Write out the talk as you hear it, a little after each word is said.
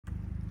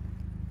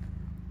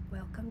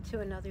Welcome to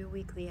another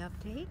weekly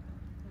update.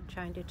 I'm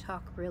trying to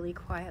talk really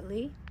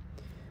quietly.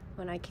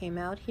 When I came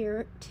out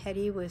here,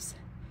 Teddy was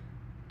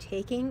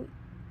taking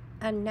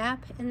a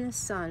nap in the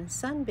sun,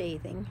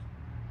 sunbathing.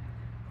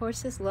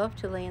 Horses love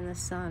to lay in the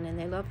sun, and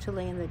they love to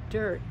lay in the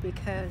dirt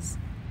because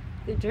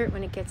the dirt,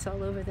 when it gets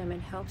all over them,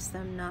 it helps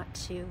them not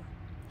to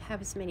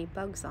have as many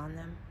bugs on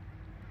them.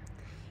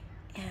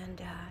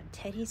 And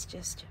Teddy's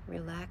just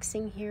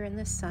relaxing here in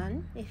the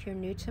sun. If you're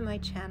new to my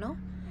channel,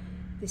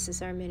 this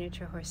is our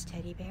miniature horse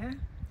teddy bear.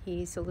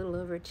 He's a little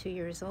over 2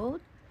 years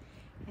old,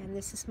 and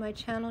this is my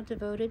channel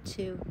devoted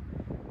to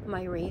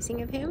my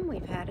raising of him.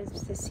 We've had it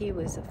since he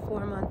was a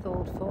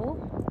 4-month-old foal,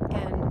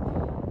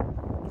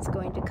 and it's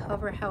going to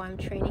cover how I'm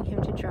training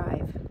him to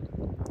drive.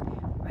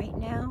 Right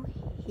now,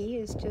 he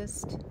is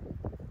just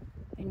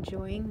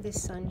enjoying the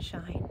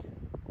sunshine.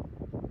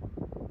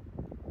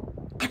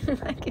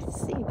 I can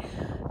see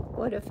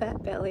what a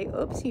fat belly.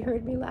 Oops, he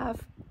heard me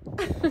laugh.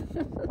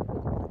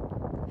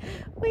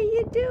 What are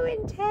you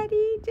doing,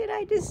 Teddy? Did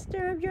I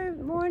disturb your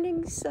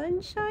morning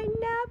sunshine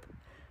nap?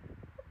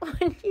 What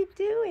are you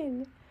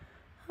doing?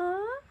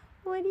 Huh?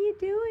 What are you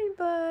doing,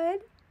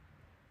 bud?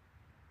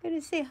 Gonna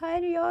say hi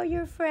to all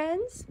your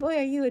friends? Boy,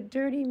 are you a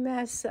dirty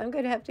mess. I'm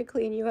gonna have to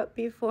clean you up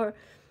before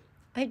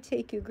I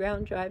take you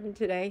ground driving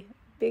today.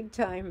 Big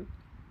time.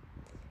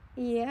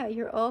 Yeah,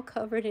 you're all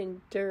covered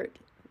in dirt.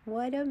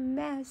 What a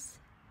mess.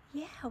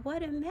 Yeah,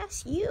 what a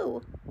mess.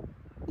 You.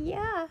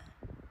 Yeah.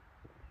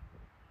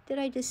 Did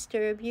I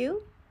disturb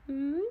you?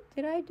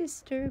 Did I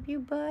disturb you,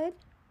 bud?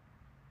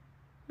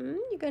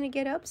 You gonna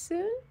get up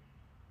soon?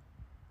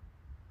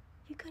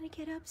 You gonna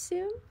get up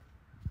soon?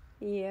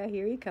 Yeah,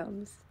 here he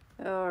comes.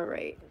 All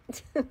right.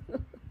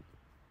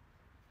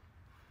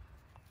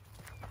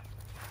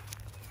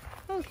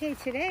 Okay,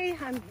 today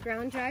I'm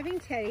ground driving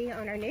Teddy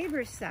on our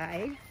neighbor's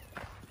side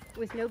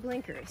with no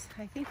blinkers.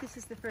 I think this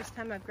is the first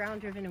time I've ground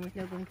driven him with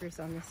no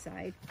blinkers on this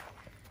side.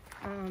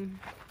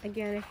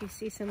 Again, if you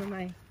see some of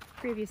my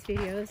previous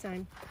videos,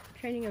 I'm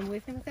training him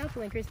with and without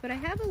blinkers, but I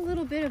have a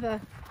little bit of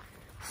a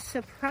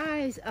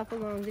surprise up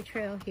along the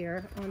trail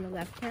here on the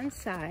left-hand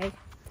side.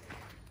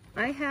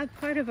 I have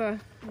part of a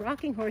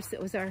rocking horse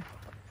that was our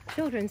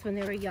children's when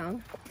they were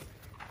young.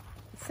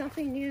 It's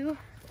something new.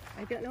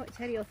 I don't know what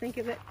Teddy will think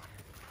of it.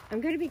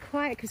 I'm going to be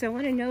quiet because I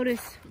want to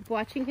notice,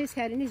 watching his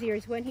head and his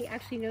ears, when he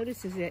actually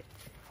notices it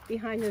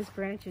behind those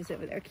branches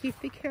over there. Keith,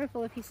 be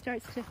careful if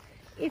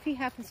he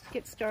happens to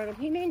get startled.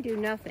 He may do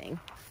nothing,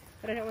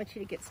 but I don't want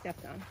you to get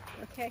stepped on,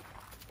 okay?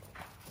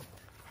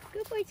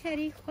 Good boy,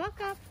 Teddy. Walk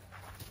up.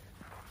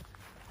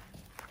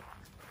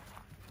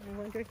 I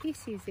wonder if he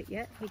sees it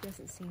yet. He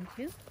doesn't seem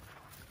to.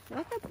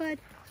 Walk up, bud.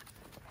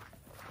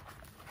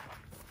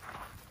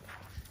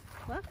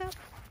 Walk up.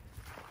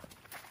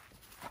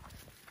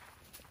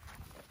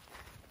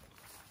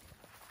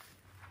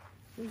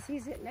 He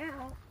sees it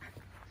now.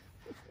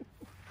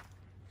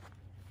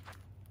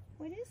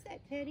 What is that,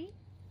 Teddy?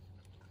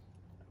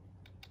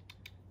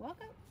 Walk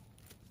up.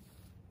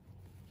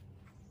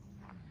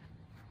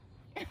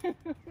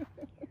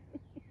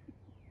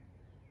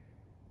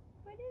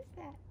 What is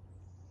that?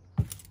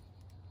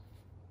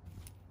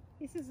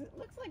 He says it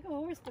looks like a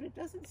horse, but it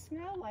doesn't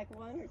smell like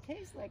one or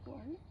taste like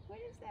one. What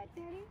is that,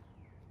 Daddy?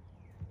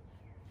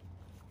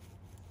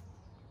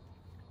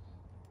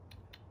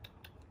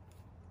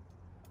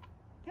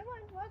 Come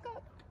on, walk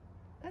up.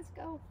 Let's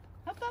go.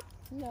 Up, up.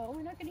 No,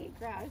 we're not going to eat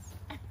grass.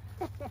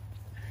 We'll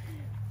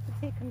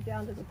take him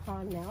down to the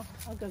pond now.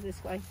 I'll go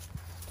this way.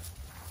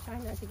 Try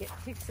not to get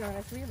ticks on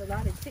us. We have a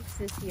lot of ticks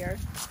this year.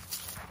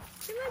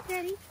 Come on,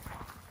 Teddy.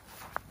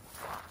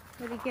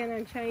 But again,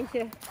 I'm trying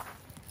to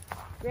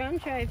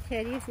ground drive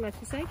Teddy as much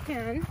as I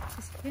can.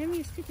 Just get him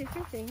used to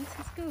different things.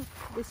 Let's go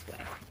this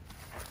way,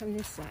 from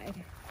this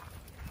side.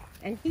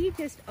 And he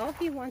just, all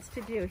he wants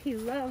to do, he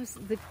loves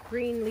the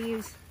green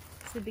leaves.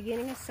 It's the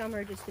beginning of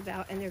summer just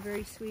about, and they're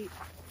very sweet.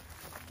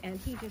 And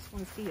he just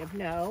wants to eat.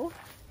 No.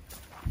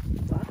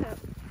 Walk up.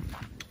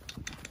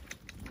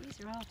 These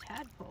are all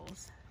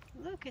tadpoles.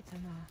 Look at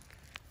them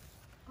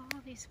all.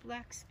 All these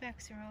black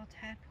specks are all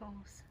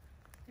tadpoles.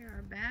 There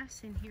are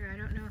bass in here. I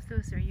don't know if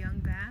those are young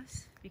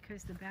bass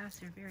because the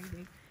bass are very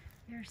big.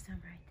 There's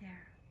some right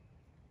there.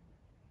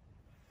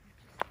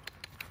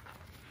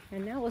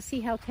 And now we'll see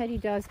how Teddy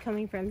does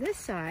coming from this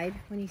side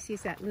when he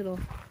sees that little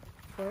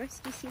horse.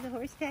 Do you see the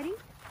horse, Teddy?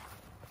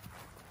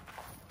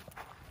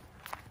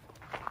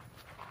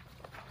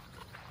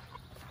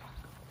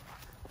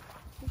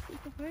 You see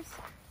the horse?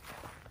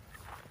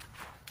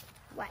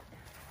 What?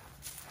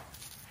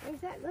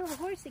 There's that little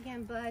horse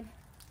again, bud.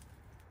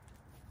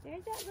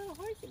 There's that little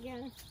horse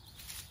again.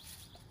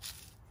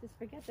 Just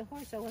forget the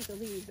horse, I want the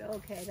leaves.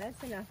 Okay,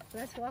 that's enough.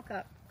 Let's walk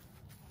up.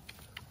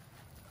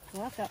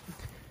 Walk up.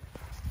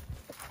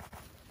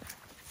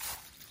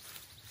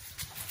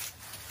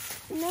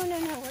 No, no,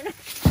 no, we're not.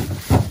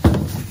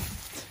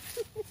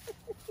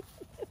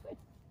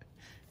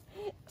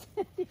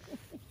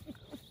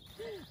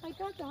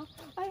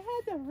 I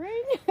had the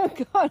ring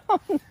caught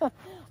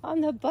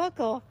on the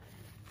buckle.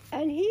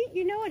 And he,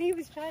 you know what he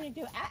was trying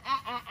to do?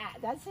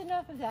 That's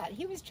enough of that.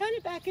 He was trying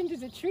to back into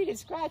the tree to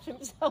scratch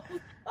himself.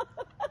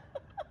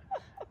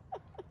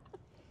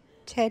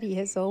 Teddy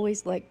has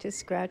always liked to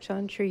scratch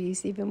on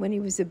trees, even when he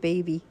was a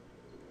baby.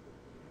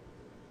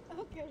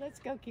 Okay, let's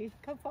go, Keith.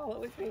 Come follow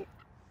with me.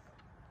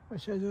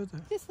 What should I do with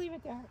it? Just leave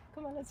it there.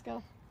 Come on, let's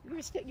go.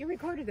 You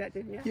recorded that,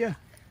 didn't you? Yeah.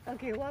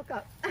 Okay, walk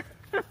up.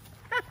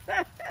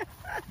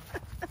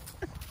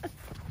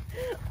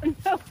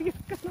 No, you're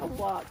gonna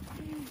walk.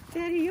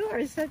 Daddy, you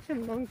are such a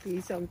monkey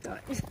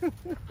sometimes.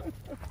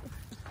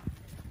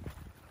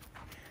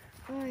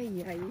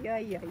 Ay, ay,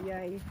 ay, ay,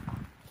 ay.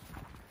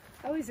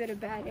 I was at a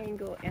bad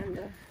angle and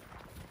the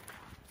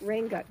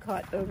rain got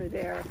caught over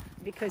there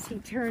because he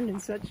turned in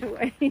such a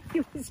way.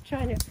 He was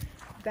trying to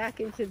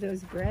back into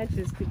those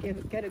branches to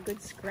get a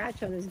good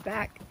scratch on his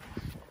back.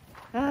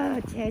 Ah,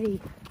 Teddy,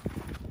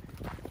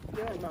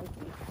 you're a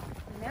monkey.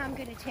 Now I'm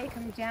going to take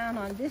him down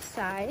on this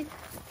side.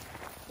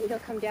 We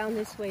don't come down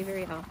this way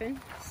very often.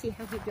 See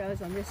how he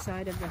does on this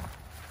side of the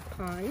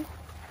pond.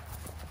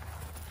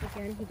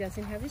 Again, he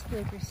doesn't have his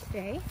blinkers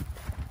today.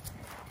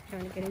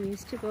 Trying to get him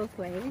used to both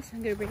ways.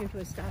 I'm going to bring him to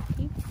a stop,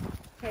 Keith.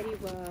 Teddy,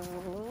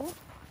 whoa.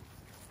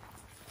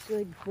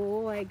 Good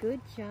boy,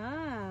 good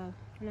job.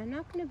 And I'm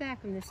not going to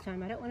back him this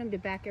time. I don't want him to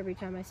back every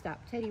time I stop.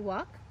 Teddy,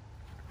 walk.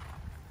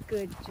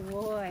 Good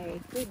boy,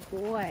 good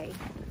boy. I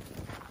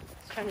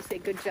was trying to say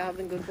good job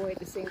and good boy at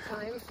the same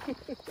time.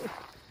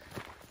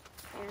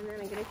 And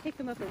then I'm going to take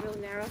him up a real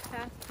narrow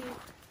path, Keith.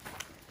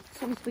 As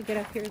soon as we get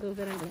up here a little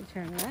bit, I'm going to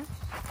turn left.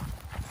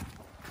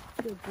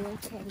 Good boy,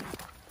 Teddy.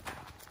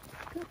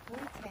 Good boy,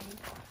 Teddy.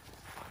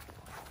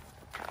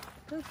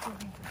 Good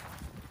boy.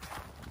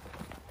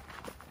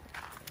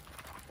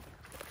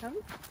 Come.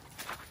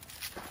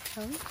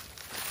 Come.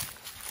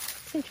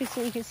 It's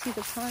interesting, you can see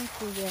the pond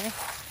through there.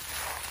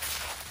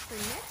 So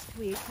next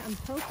week, I'm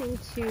hoping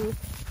to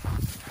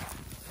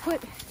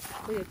put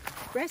the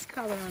breast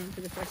collar on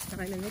for the first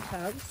time in the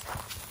tubs.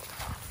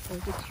 Or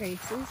the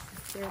traces.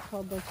 They're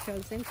called both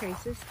chugs and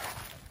traces.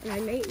 And I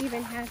may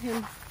even have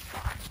him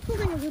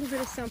pulling a little bit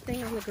of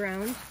something on the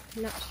ground.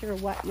 I'm not sure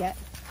what yet.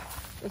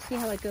 We'll see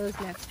how it goes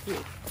next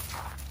week.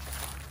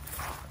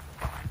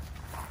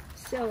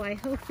 So I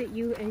hope that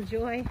you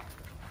enjoy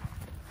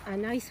a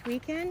nice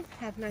weekend,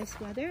 have nice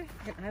weather,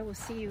 and I will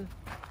see you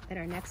at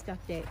our next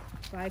update.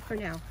 Bye for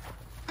now.